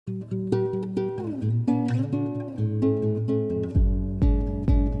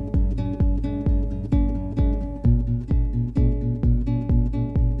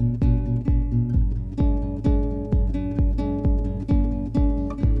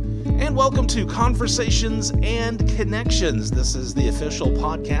and welcome to Conversations and Connections. This is the official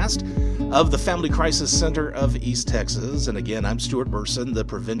podcast of the Family Crisis Center of East Texas. And again, I'm Stuart Burson, the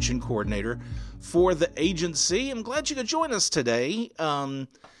prevention coordinator for the agency. I'm glad you could join us today. Probably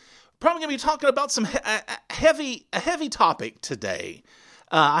going to be talking about a heavy topic today.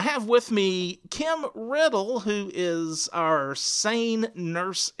 I have with me Kim Riddle, who is our SANE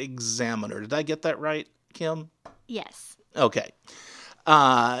nurse examiner. Did I get that right, Kim? Yes. Okay.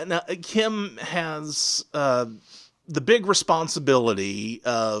 Now, Kim has the big responsibility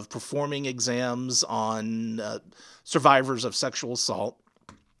of performing exams on survivors of sexual assault.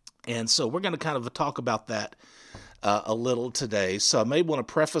 And so we're going to kind of talk about that a little today. So I may want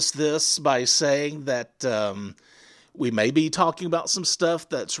to preface this by saying that we may be talking about some stuff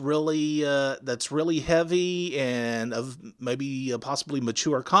that's really heavy and of maybe possibly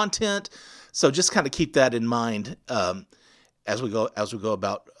mature content. So just kind of keep that in mind as we go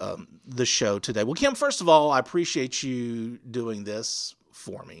about the show today. Well, Kim, first of all, I appreciate you doing this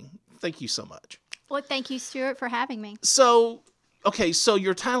for me. Thank you so much. Well, thank you, Stuart, for having me. So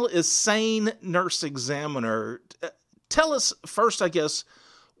your title is SANE Nurse Examiner. Tell us first, I guess,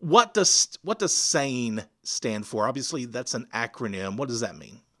 what does SANE stand for? Obviously, that's an acronym. What does that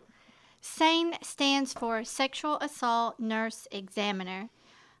mean? SANE stands for Sexual Assault Nurse Examiner.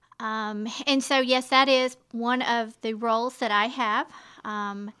 And so, yes, that is one of the roles that I have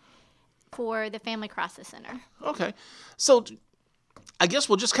for the Family Crisis Center. Okay. So I guess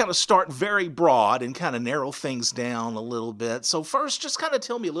we'll just kind of start very broad and kind of narrow things down a little bit. So first, just kind of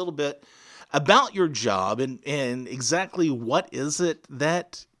tell me a little bit about your job and exactly what is it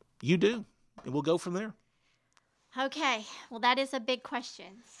that you do. And we'll go from there. Okay. Well, that is a big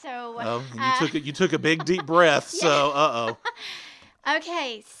question. So you took a big deep breath. Yeah. So, uh-oh.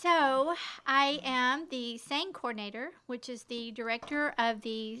 Okay, so I am the SANE coordinator, which is the director of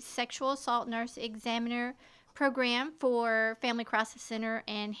the Sexual Assault Nurse Examiner program for Family Crisis Center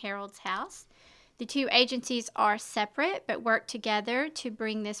and Harold's House. The two agencies are separate but work together to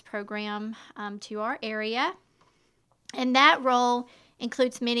bring this program to our area. And that role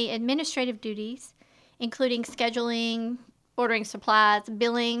includes many administrative duties, including scheduling, ordering supplies,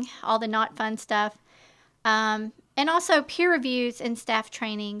 billing, all the not fun stuff. And also peer reviews and staff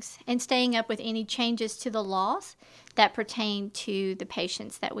trainings and staying up with any changes to the laws that pertain to the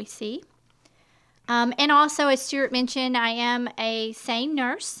patients that we see. And also, as Stuart mentioned, I am a SANE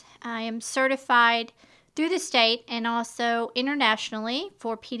nurse. I am certified through the state and also internationally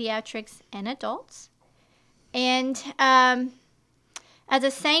for pediatrics and adults. And as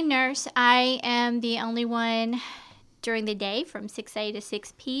a SANE nurse, I am the only one during the day from 6 a to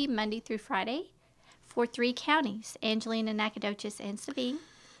 6 p, Monday through Friday, for 3 counties, Angelina, Nacogdoches, and Sabine.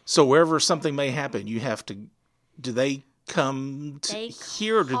 So wherever something may happen, you have to, do they come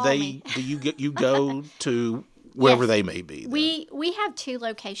here, or do you go to wherever they may be? Then? We have 2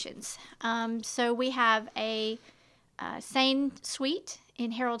 locations. So we have a SANE suite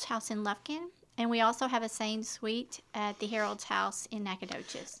in Harold's House in Lufkin, and we also have a SANE suite at the Harold's House in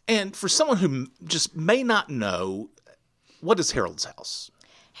Nacogdoches. And for someone who just may not know, what is Harold's House?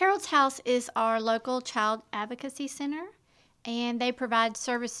 Harold's House is our local child advocacy center, and they provide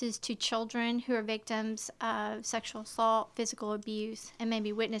services to children who are victims of sexual assault, physical abuse, and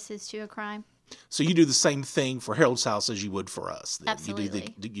maybe witnesses to a crime. So you do the same thing for Harold's House as you would for us. Then.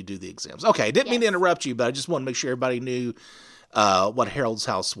 Absolutely. You do the exams. Okay, I didn't mean to interrupt you, but I just want to make sure everybody knew what Harold's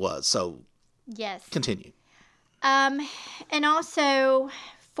House was. So yes, continue. And also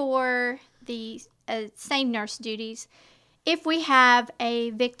for the SANE nurse duties, if we have a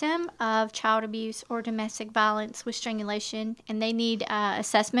victim of child abuse or domestic violence with strangulation and they need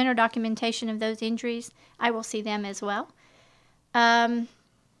assessment or documentation of those injuries, I will see them as well. I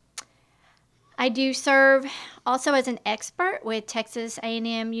do serve also as an expert with Texas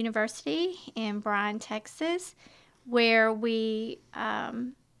A&M University in Bryan, Texas, where we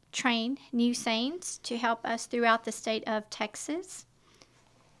train new SANEs to help us throughout the state of Texas.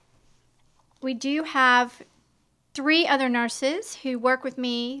 We do have 3 other nurses who work with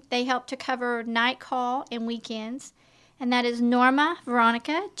me. They help to cover night call and weekends. And that is Norma,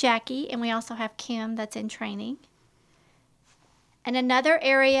 Veronica, Jackie, and we also have Kim that's in training. And another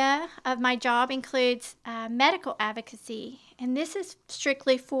area of my job includes medical advocacy. And this is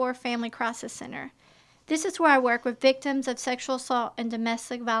strictly for Family Crisis Center. This is where I work with victims of sexual assault and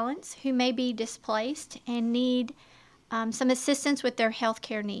domestic violence who may be displaced and need some assistance with their health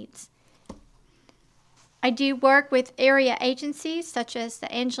care needs. I do work with area agencies such as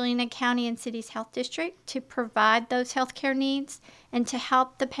the Angelina County and City's Health District to provide those healthcare needs and to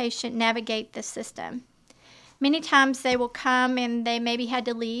help the patient navigate the system. Many times they will come and they maybe had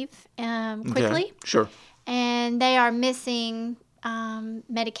to leave quickly. Okay. Sure. And they are missing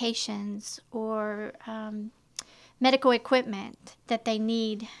medications or medical equipment that they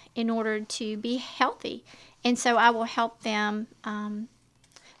need in order to be healthy. And so I will help them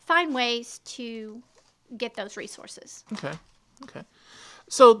find ways to get those resources. Okay.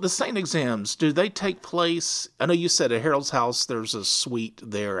 So the SANE exams, do they take place? I know you said at Harold's House there's a suite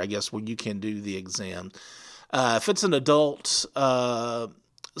there, I guess, where you can do the exam. If it's an adult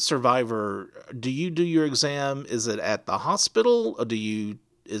survivor, do you do your exam? Is it at the hospital, or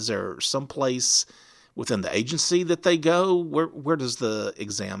is there some place within the agency that they go? Where does the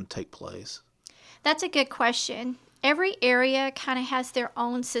exam take place? That's a good question. Every area kind of has their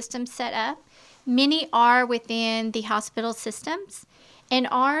own system set up. Many are within the hospital systems, and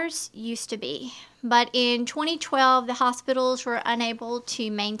ours used to be. But in 2012, the hospitals were unable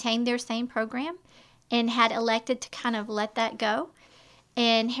to maintain their SANE program and had elected to kind of let that go.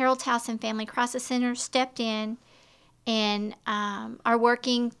 And Harold's House and Family Crisis Center stepped in and are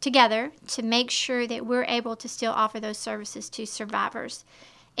working together to make sure that we're able to still offer those services to survivors.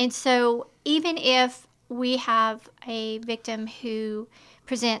 And so even if we have a victim who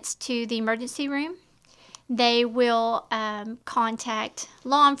presents to the emergency room, they will contact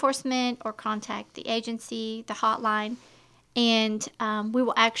law enforcement or contact the agency, the hotline, and we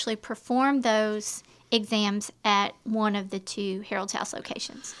will actually perform those exams at one of the two Harold's House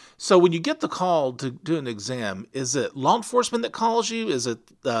locations. So when you get the call to do an exam, is it law enforcement that calls you? Is it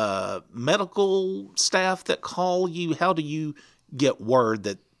medical staff that call you? How do you get word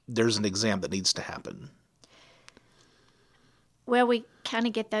that there's an exam that needs to happen? Well, we kind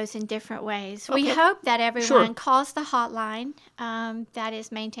of get those in different ways. Okay. We hope that everyone Sure. calls the hotline that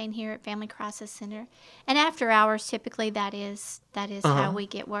is maintained here at Family Crisis Center. And after hours, typically that is how we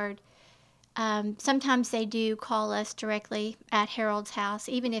get word. Sometimes they do call us directly at Harold's House,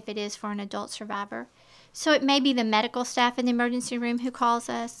 even if it is for an adult survivor. So it may be the medical staff in the emergency room who calls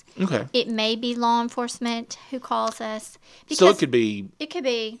us. Okay. It may be law enforcement who calls us. So it could be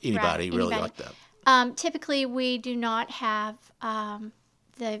anybody, anybody really like that. Typically, we do not have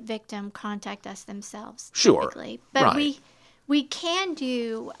the victim contact us themselves. Sure. Typically. But Right. we can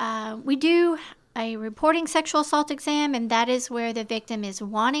do a reporting sexual assault exam, and that is where the victim is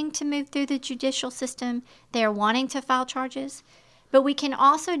wanting to move through the judicial system. They're wanting to file charges. But we can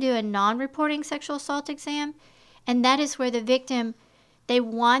also do a non-reporting sexual assault exam, and that is where the victim, they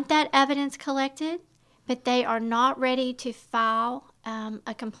want that evidence collected, but they are not ready to file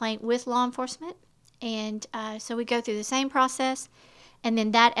a complaint with law enforcement. And so we go through the same process, and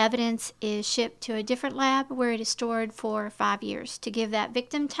then that evidence is shipped to a different lab where it is stored for 5 years to give that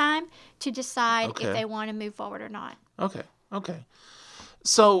victim time to decide Okay. if they want to move forward or not. Okay.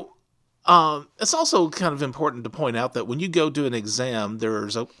 So it's also kind of important to point out that when you go do an exam,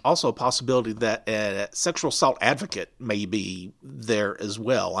 there's also a possibility that a sexual assault advocate may be there as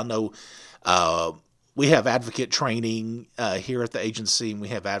well. I know we have advocate training here at the agency, and we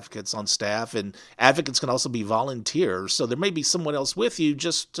have advocates on staff, and advocates can also be volunteers. So there may be someone else with you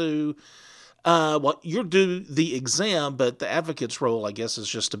just to, you do the exam, but the advocate's role, I guess, is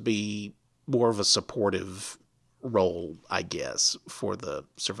just to be more of a supportive role, I guess, for the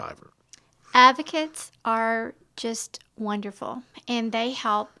survivor. Advocates are just wonderful, and they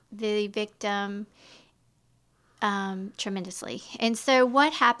help the victim tremendously. And so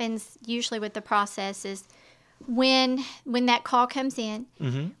what happens usually with the process is when that call comes in,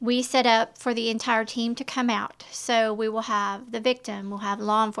 we set up for the entire team to come out. So we will have the victim, we'll have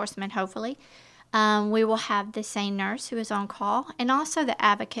law enforcement, hopefully. We will have the SANE nurse who is on call, and also the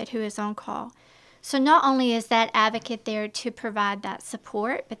advocate who is on call. So not only is that advocate there to provide that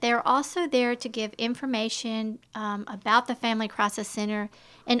support, but they're also there to give information about the Family Crisis Center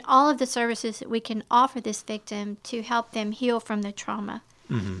and all of the services that we can offer this victim to help them heal from the trauma.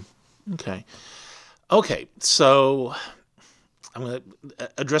 Okay, so I'm going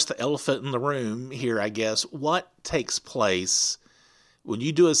to address the elephant in the room here, I guess. What takes place when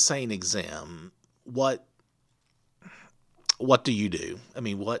you do a SANE exam? What do you do? I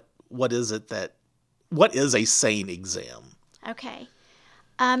mean, what is a SANE exam? Okay.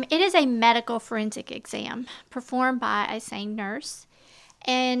 It is a medical forensic exam performed by a SANE nurse.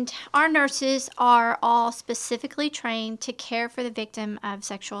 And our nurses are all specifically trained to care for the victim of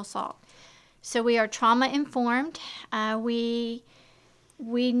sexual assault. So we are trauma informed. We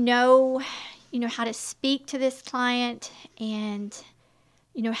know, how to speak to this client and,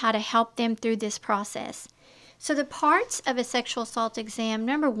 how to help them through this process. So the parts of a sexual assault exam,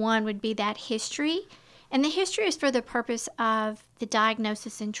 number one would be that history. And the history is for the purpose of the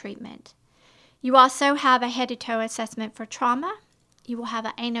diagnosis and treatment. You also have a head-to-toe assessment for trauma. You will have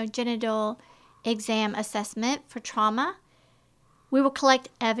an anogenital exam assessment for trauma. We will collect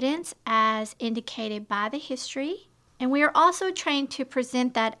evidence as indicated by the history, and we are also trained to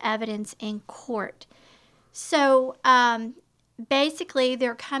present that evidence in court. So basically,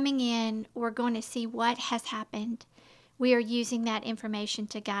 they're coming in, we're going to see what has happened. We are using that information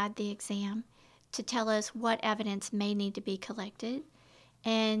to guide the exam, to tell us what evidence may need to be collected.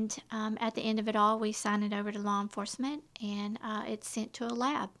 And at the end of it all, we sign it over to law enforcement, and it's sent to a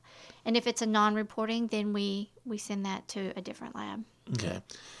lab. And if it's a non-reporting, then we send that to a different lab. Okay.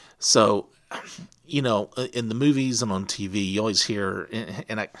 So, in the movies and on TV, you always hear,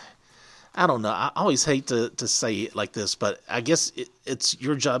 and I don't know, I always hate to say it like this, but I guess it's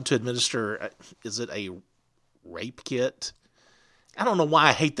your job to administer, is it a rape kit? I don't know why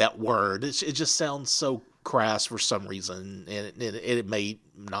I hate that word. It just sounds so crass for some reason, and it may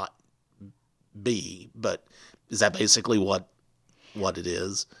not be, but is that basically what it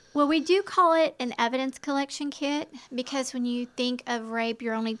is? Well, we do call it an evidence collection kit because when you think of rape,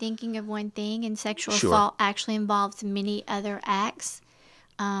 you're only thinking of one thing, and sexual assault actually involves many other acts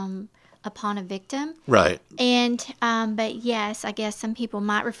upon a victim. Right. And but yes, I guess some people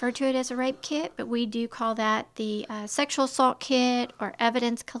might refer to it as a rape kit, but we do call that the sexual assault kit or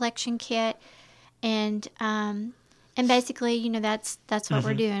evidence collection kit. And basically, that's what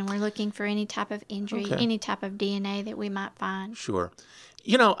we're doing. We're looking for any type of injury, any type of DNA that we might find. Sure.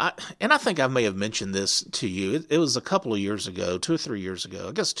 I think I may have mentioned this to you. It was a couple of years ago, 2 or 3 years ago.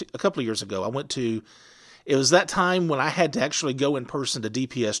 I guess a couple of years ago, it was that time when I had to actually go in person to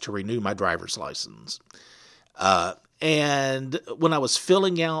DPS to renew my driver's license. And when I was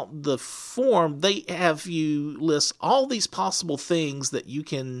filling out the form, they have you list all these possible things that you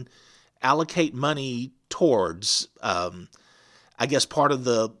can allocate money towards. I guess part of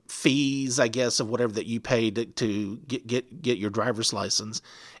the fees, of whatever that you paid to get your driver's license.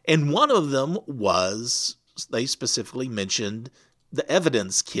 And one of them was, they specifically mentioned the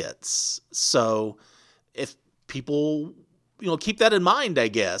evidence kits. So if people, keep that in mind, I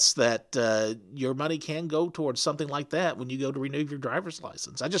guess, that your money can go towards something like that when you go to renew your driver's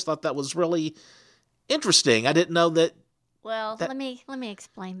license. I just thought that was really interesting. I didn't know that. Well, let me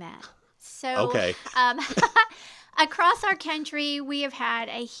explain that. So, okay. Across our country, we have had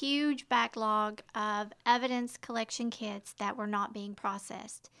a huge backlog of evidence collection kits that were not being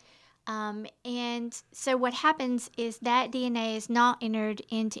processed. And so what happens is that DNA is not entered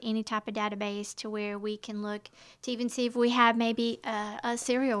into any type of database to where we can look to even see if we have maybe a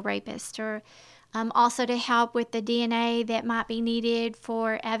serial rapist, or also to help with the DNA that might be needed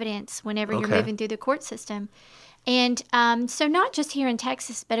for evidence whenever you're moving through the court system. And so not just here in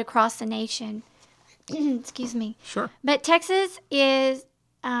Texas, but across the nation. Excuse me. Sure. But Texas is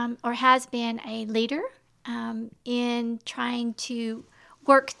or has been a leader in trying to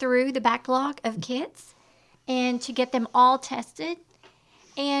work through the backlog of kits and to get them all tested.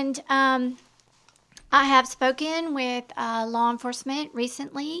 And I have spoken with law enforcement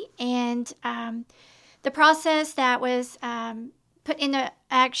recently, and the process that was put into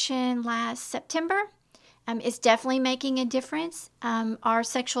action last September is definitely making a difference. Our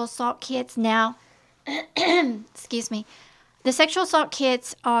sexual assault kits now, excuse me, the sexual assault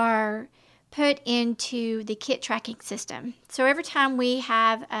kits are put into the kit tracking system. So every time we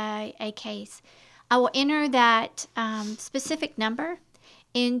have a case, I will enter that specific number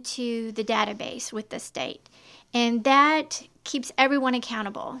into the database with the state. And that keeps everyone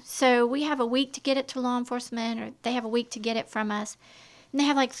accountable. So we have a week to get it to law enforcement, or they have a week to get it from us. And they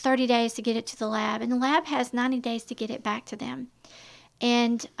have like 30 days to get it to the lab. And the lab has 90 days to get it back to them.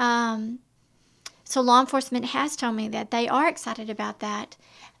 And so law enforcement has told me that they are excited about that.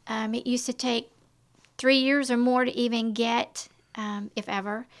 It used to take 3 years or more to even get, if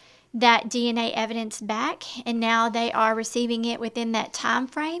ever, that DNA evidence back. And now they are receiving it within that time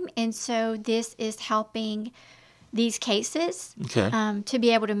frame. And so this is helping these cases to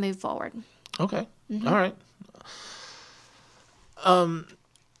be able to move forward. Okay. Mm-hmm. All right.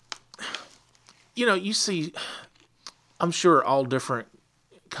 You see, I'm sure all different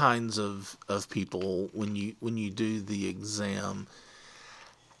kinds of people when you do the exam.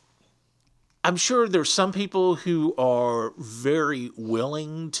 I'm sure there's some people who are very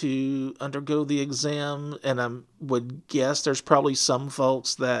willing to undergo the exam, and I would guess there's probably some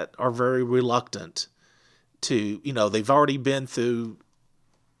folks that are very reluctant to, they've already been through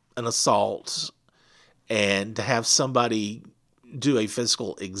an assault, and to have somebody do a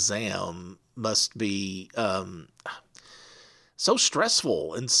physical exam must be so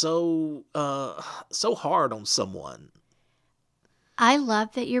stressful and so hard on someone. I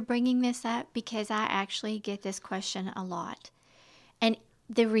love that you're bringing this up because I actually get this question a lot. And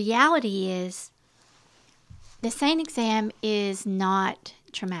the reality is the SANE exam is not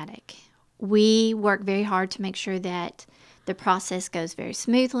traumatic. We work very hard to make sure that the process goes very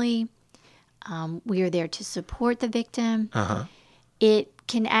smoothly. We are there to support the victim. It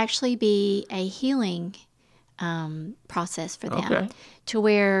can actually be a healing process for them to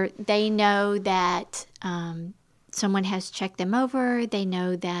where they know that someone has checked them over. They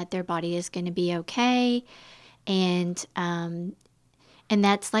know that their body is going to be okay. And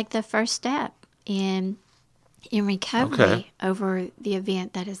that's like the first step in recovery over the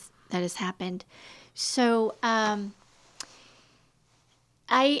event that has happened. So I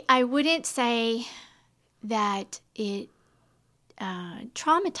wouldn't say that it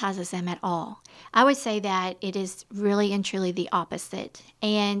traumatizes them at all. I would say that it is really and truly the opposite.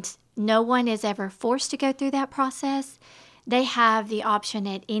 And no one is ever forced to go through that process. They have the option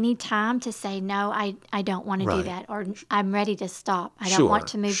at any time to say, no, I don't want to do that, or I'm ready to stop. I don't want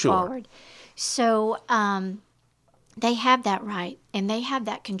to move forward. So they have that right, and they have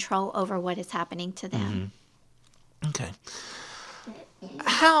that control over what is happening to them. Okay.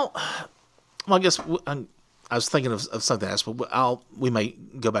 Well, I guess I was thinking of something else, but we may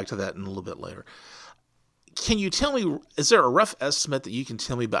go back to that in a little bit later. Can you tell me, is there a rough estimate that you can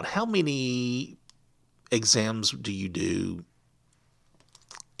tell me about how many exams do you do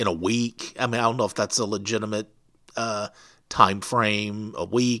in a week? I mean, I don't know if that's a legitimate time frame. A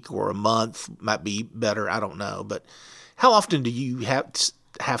week or a month might be better. I don't know. But how often do you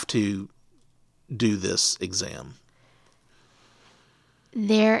have to do this exam?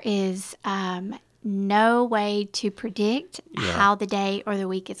 There is no way to predict how the day or the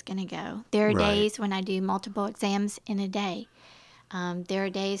week is going to go. There are days when I do multiple exams in a day. There are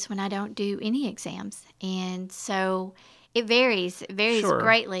days when I don't do any exams. And so it varies. It varies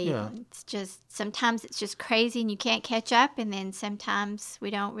greatly. Yeah. It's just, sometimes it's just crazy and you can't catch up. And then sometimes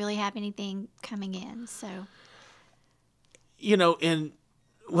we don't really have anything coming in. So, and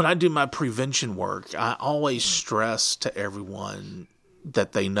when I do my prevention work, I always stress to everyone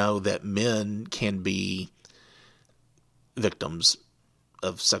that they know that men can be victims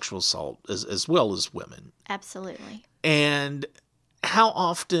of sexual assault as well as women. Absolutely. And how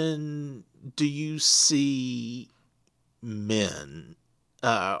often do you see men,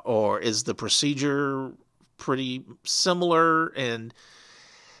 or is the procedure pretty similar? And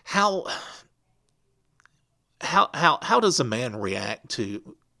how does a man react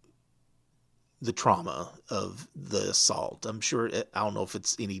to the trauma of the assault? I'm sure, I don't know if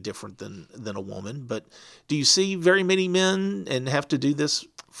it's any different than a woman, but do you see very many men and have to do this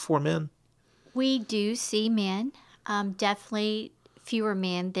for men? We do see men, definitely fewer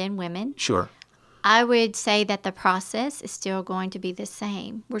men than women. Sure. I would say that the process is still going to be the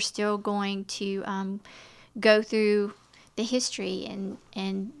same. We're still going to go through the history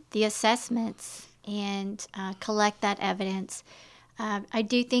and the assessments and collect that evidence. I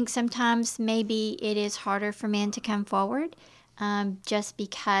do think sometimes maybe it is harder for men to come forward just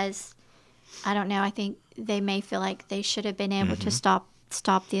because, I don't know, I think they may feel like they should have been able to stop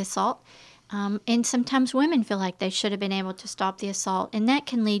the assault. And sometimes women feel like they should have been able to stop the assault. And that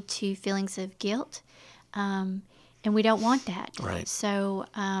can lead to feelings of guilt. And we don't want that. Right. So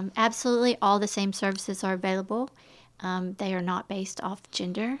absolutely all the same services are available. They are not based off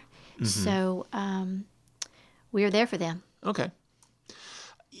gender. So we are there for them. Okay.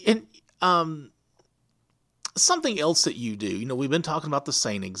 And something else that you do, we've been talking about the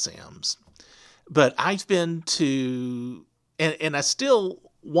SANE exams, but I've been to, and I still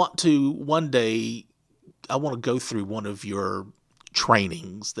want to one day, I want to go through one of your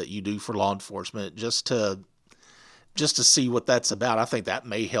trainings that you do for law enforcement just to see what that's about. I think that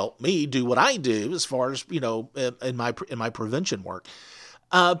may help me do what I do as far as, in my prevention work.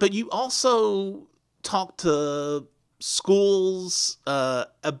 But you also talk to schools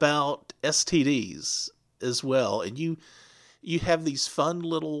about STDs as well, and you have these fun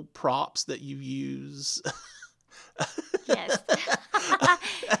little props that you use. Yes.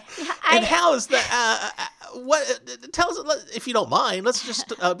 And how is that? Tell us, if you don't mind. Let's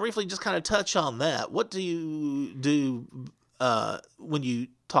just briefly just kind of touch on that. What do you do when you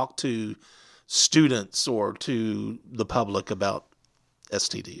talk to students or to the public about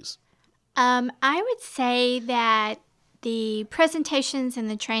STDs? I would say that the presentations and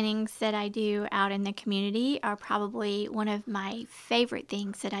the trainings that I do out in the community are probably one of my favorite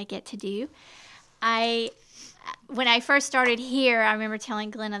things that I get to do. When I first started here, I remember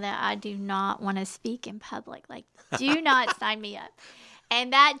telling Glenna that I do not want to speak in public. Like, do not sign me up.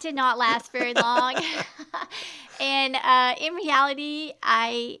 And that did not last very long. And in reality,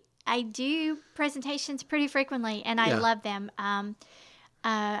 I do presentations pretty frequently, and I love them.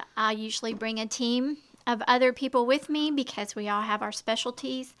 I usually bring a team of other people with me because we all have our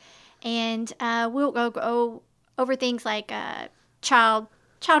specialties, and we'll go over things like child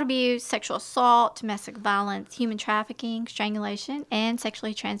abuse, sexual assault, domestic violence, human trafficking, strangulation, and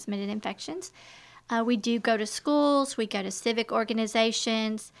sexually transmitted infections. We do go to schools, we go to civic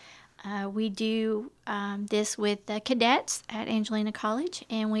organizations. We do this with the cadets at Angelina College,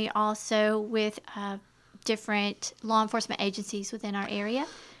 and we also with different law enforcement agencies within our area.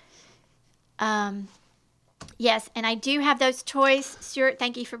 Yes, and I do have those toys. Stuart,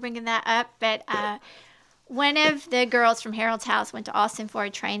 thank you for bringing that up. But one of the girls from Harold's House went to Austin for a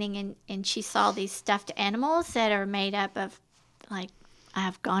training, and she saw these stuffed animals that are made up of, like, I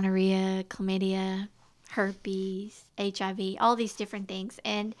have gonorrhea, chlamydia, herpes, HIV, all these different things.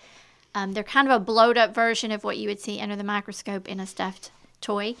 And they're kind of a blowed up version of what you would see under the microscope in a stuffed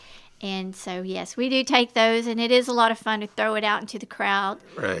toy. And so, yes, we do take those, and it is a lot of fun to throw it out into the crowd,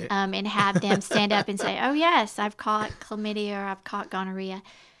 right. And have them stand up and say, oh, yes, I've caught chlamydia or I've caught gonorrhea.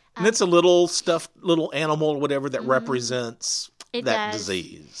 And it's a little stuffed little animal or whatever that represents that does.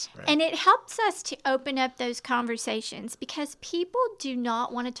 Disease. Right? And it helps us to open up those conversations because people do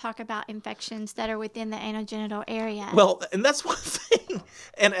not want to talk about infections that are within the anogenital area. Well, and that's one thing.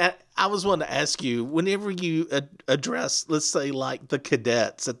 And I was wanting to ask you, whenever you address, let's say, like the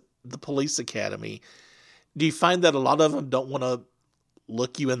cadets at the police academy, do you find that a lot of them don't want to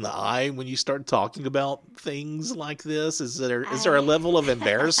look you in the eye when you start talking about things like this? Is there a level of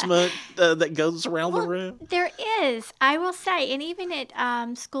embarrassment that goes around the room? There is, I will say, and even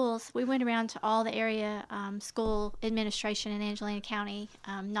at schools, we went around to all the area school administration in Angelina County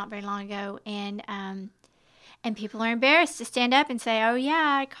not very long ago, and people are embarrassed to stand up and say, "Oh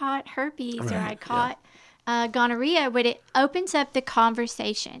yeah, I caught herpes or I caught gonorrhea," but it opens up the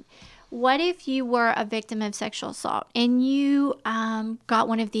conversation. What if you were a victim of sexual assault and you got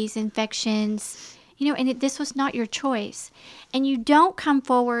one of these infections, and this was not your choice, and you don't come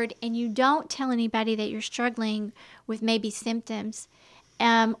forward and you don't tell anybody that you're struggling with maybe symptoms,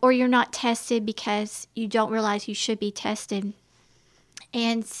 or you're not tested because you don't realize you should be tested.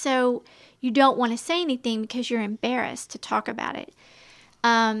 And so you don't want to say anything because you're embarrassed to talk about it.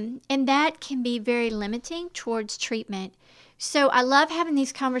 And that can be very limiting towards treatment. So I love having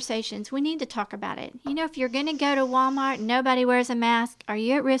these conversations. We need to talk about it. If you're going to go to Walmart and nobody wears a mask, are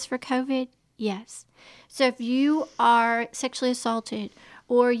you at risk for COVID? Yes. So if you are sexually assaulted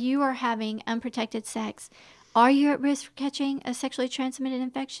or you are having unprotected sex, are you at risk for catching a sexually transmitted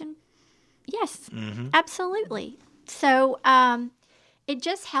infection? Yes, absolutely. So it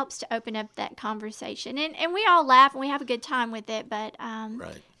just helps to open up that conversation. And we all laugh and we have a good time with it, but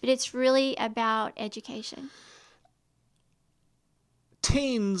it's really about education.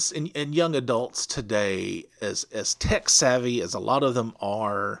 Teens and young adults today, as tech savvy as a lot of them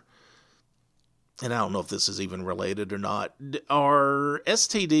are, and I don't know if this is even related or not, are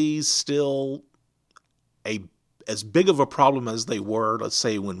STDs still as big of a problem as they were, let's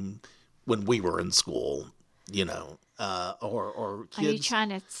say, when we were in school, or kids? Are you trying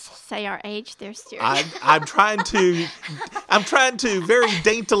to say our age there, Stuart? I'm trying to very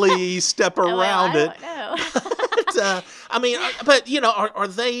daintily step around it. I don't know. Are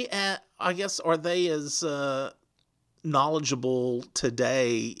they? I guess, are they as knowledgeable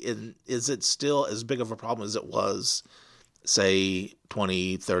today? And is it still as big of a problem as it was, say,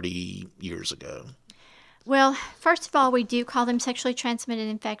 20, 30 years ago? Well, first of all, we do call them sexually transmitted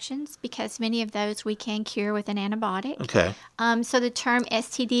infections because many of those we can cure with an antibiotic. Okay. So the term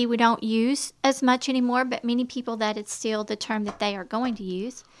STD we don't use as much anymore, but many people that it's still the term that they are going to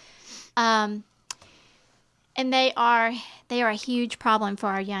use. And they are a huge problem for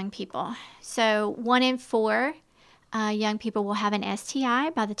our young people. So 1 in 4 young people will have an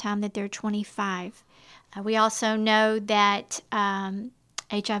STI by the time that they're 25. We also know that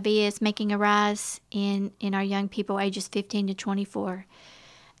HIV is making a rise in our young people ages 15 to 24.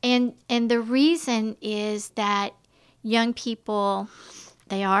 And the reason is that young people,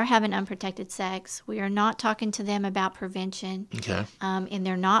 they are having unprotected sex. We are not talking to them about prevention. Okay. And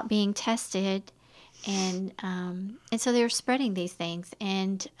they're not being tested. And so they're spreading these things.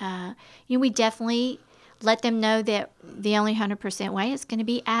 And, we definitely let them know that the only 100% way is going to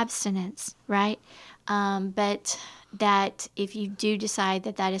be abstinence, right? But that if you do decide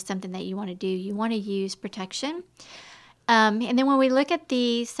that is something that you want to do, you want to use protection. And then when we look at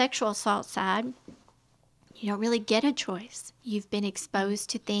the sexual assault side, you don't really get a choice. You've been exposed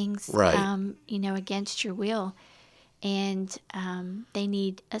to things, right. Against your will. and they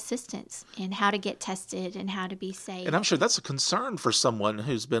need assistance in how to get tested and how to be safe. And I'm sure that's a concern for someone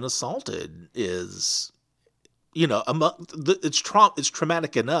who's been assaulted is, it's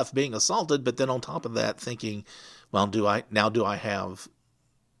traumatic enough being assaulted, but then on top of that thinking, well, do I have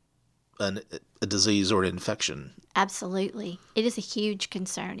a disease or an infection? Absolutely. It is a huge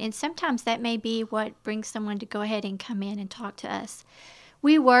concern. And sometimes that may be what brings someone to go ahead and come in and talk to us.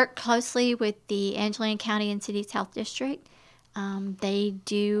 We work closely with the Angelina County and Cities Health District. They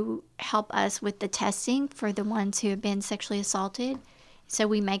do help us with the testing for the ones who have been sexually assaulted. So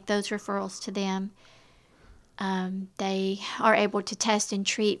we make those referrals to them. They are able to test and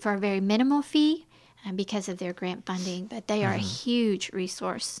treat for a very minimal fee because of their grant funding, but they are a huge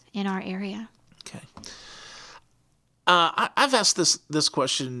resource in our area. Okay. I've asked this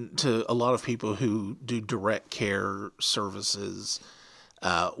question to a lot of people who do direct care services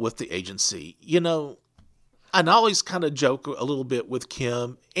with the agency. I always kind of joke a little bit with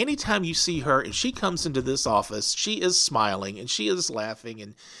Kim. Anytime you see her and she comes into this office, she is smiling and she is laughing,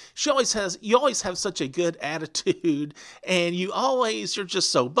 and you always have such a good attitude, and you're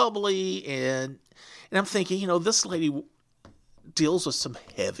just so bubbly, and I'm thinking, this lady deals with some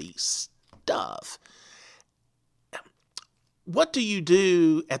heavy stuff. What do you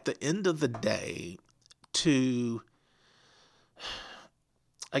do at the end of the day to,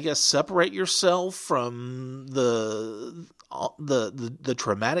 I guess, separate yourself from the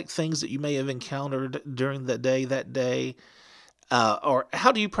traumatic things that you may have encountered during that day? Or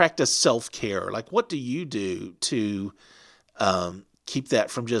how do you practice self-care? Like, what do you do to keep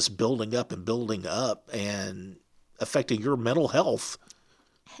that from just building up and affecting your mental health?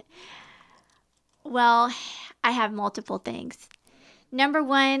 Well, I have multiple things. Number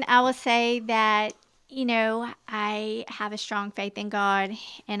one, I will say that, I have a strong faith in God,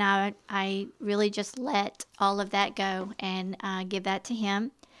 and I really just let all of that go and give that to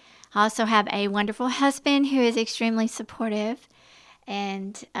Him. I also have a wonderful husband who is extremely supportive,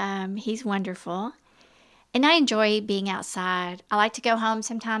 and he's wonderful. And I enjoy being outside. I like to go home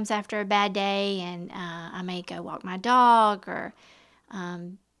sometimes after a bad day, and I may go walk my dog or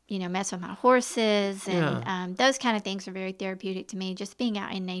mess with my horses, and those kind of things are very therapeutic to me. Just being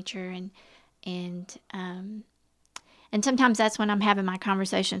out in nature, and sometimes that's when I'm having my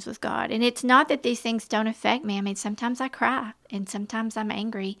conversations with God. And it's not that these things don't affect me. I mean, sometimes I cry, and sometimes I'm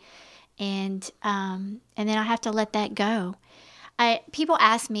angry, and then I have to let that go. People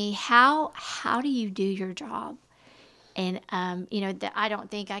ask me, how do you do your job? And that I don't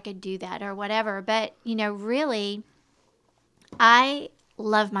think I could do that or whatever. But really, I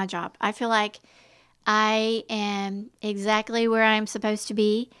love my job. I feel like I am exactly where I'm supposed to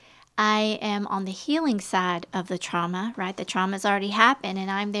be. I am on the healing side of the trauma, right? The trauma's already happened,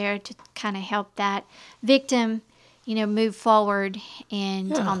 and I'm there to kind of help that victim, move forward,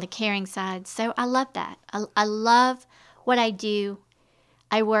 and on the caring side. So I love that. I love what I do.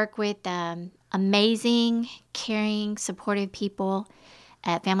 I work with amazing, caring, supportive people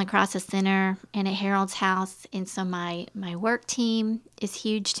at Family Crisis Center and at Harold's House. And so my work team is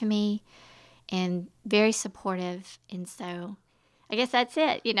huge to me and very supportive. And so I guess that's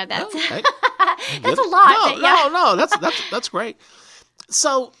it. That's okay. that's a lot. No, that's great.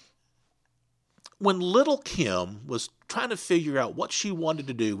 So when little Kim was trying to figure out what she wanted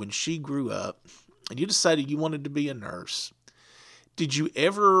to do when she grew up, and you decided you wanted to be a nurse, did you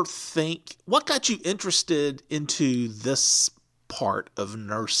ever think, what got you interested into this part of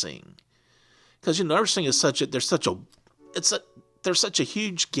nursing? Because nursing is there's such a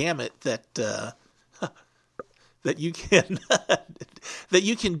huge gamut that that you can that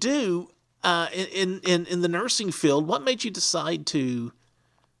you can do in the nursing field. What made you decide to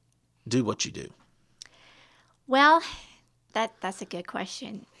do what you do? Well, that's a good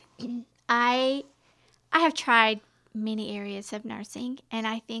question. I have tried many areas of nursing, and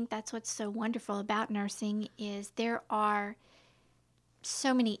I think that's what's so wonderful about nursing is there are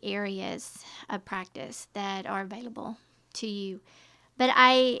so many areas of practice that are available to you. But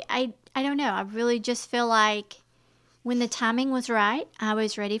I don't know. I really just feel like when the timing was right, I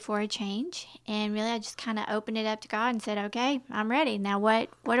was ready for a change, and really I just kind of opened it up to God and said, "Okay, I'm ready. Now what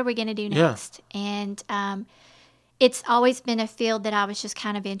are we going to do next?" Yeah. And it's always been a field that I was just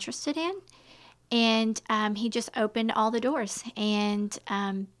kind of interested in. And He just opened all the doors, and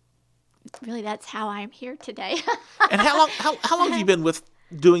really, that's how I am here today. And how long have you been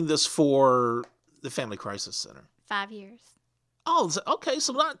doing this for the Family Crisis Center? 5 years. Oh, okay.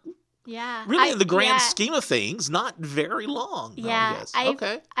 So not really in the grand scheme of things, not very long. Yeah, I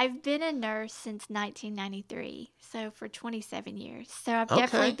guess. I've been a nurse since 1993, so for 27 years. So I've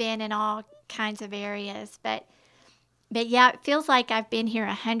definitely been in all kinds of areas, but But yeah, it feels like I've been here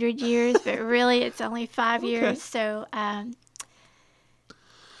 100 years, but really it's only 5 years. So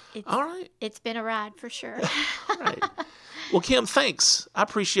All right. It's been a ride for sure. All right. Well, Kim, thanks. I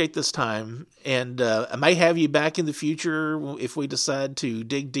appreciate this time. And I may have you back in the future if we decide to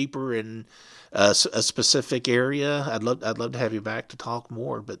dig deeper in a specific area. I'd love to have you back to talk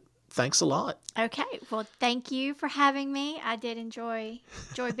more, but thanks a lot. Okay. Well, thank you for having me. I did enjoy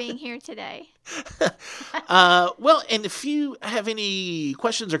being here today. Well, and if you have any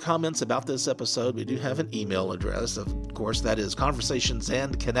questions or comments about this episode, we do have an email address. Of course, that is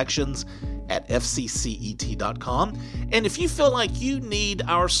conversationsandconnections@fccet.com. And if you feel like you need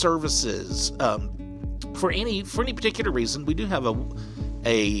our services for any particular reason, we do have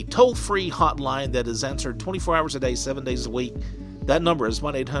a toll-free hotline that is answered 24 hours a day, 7 days a week. That number is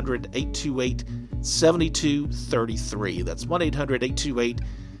 1-800-828-7233. That's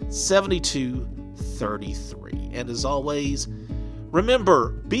 1-800-828-7233. And as always, remember,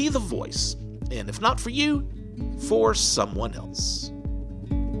 be the voice. And if not for you, for someone else.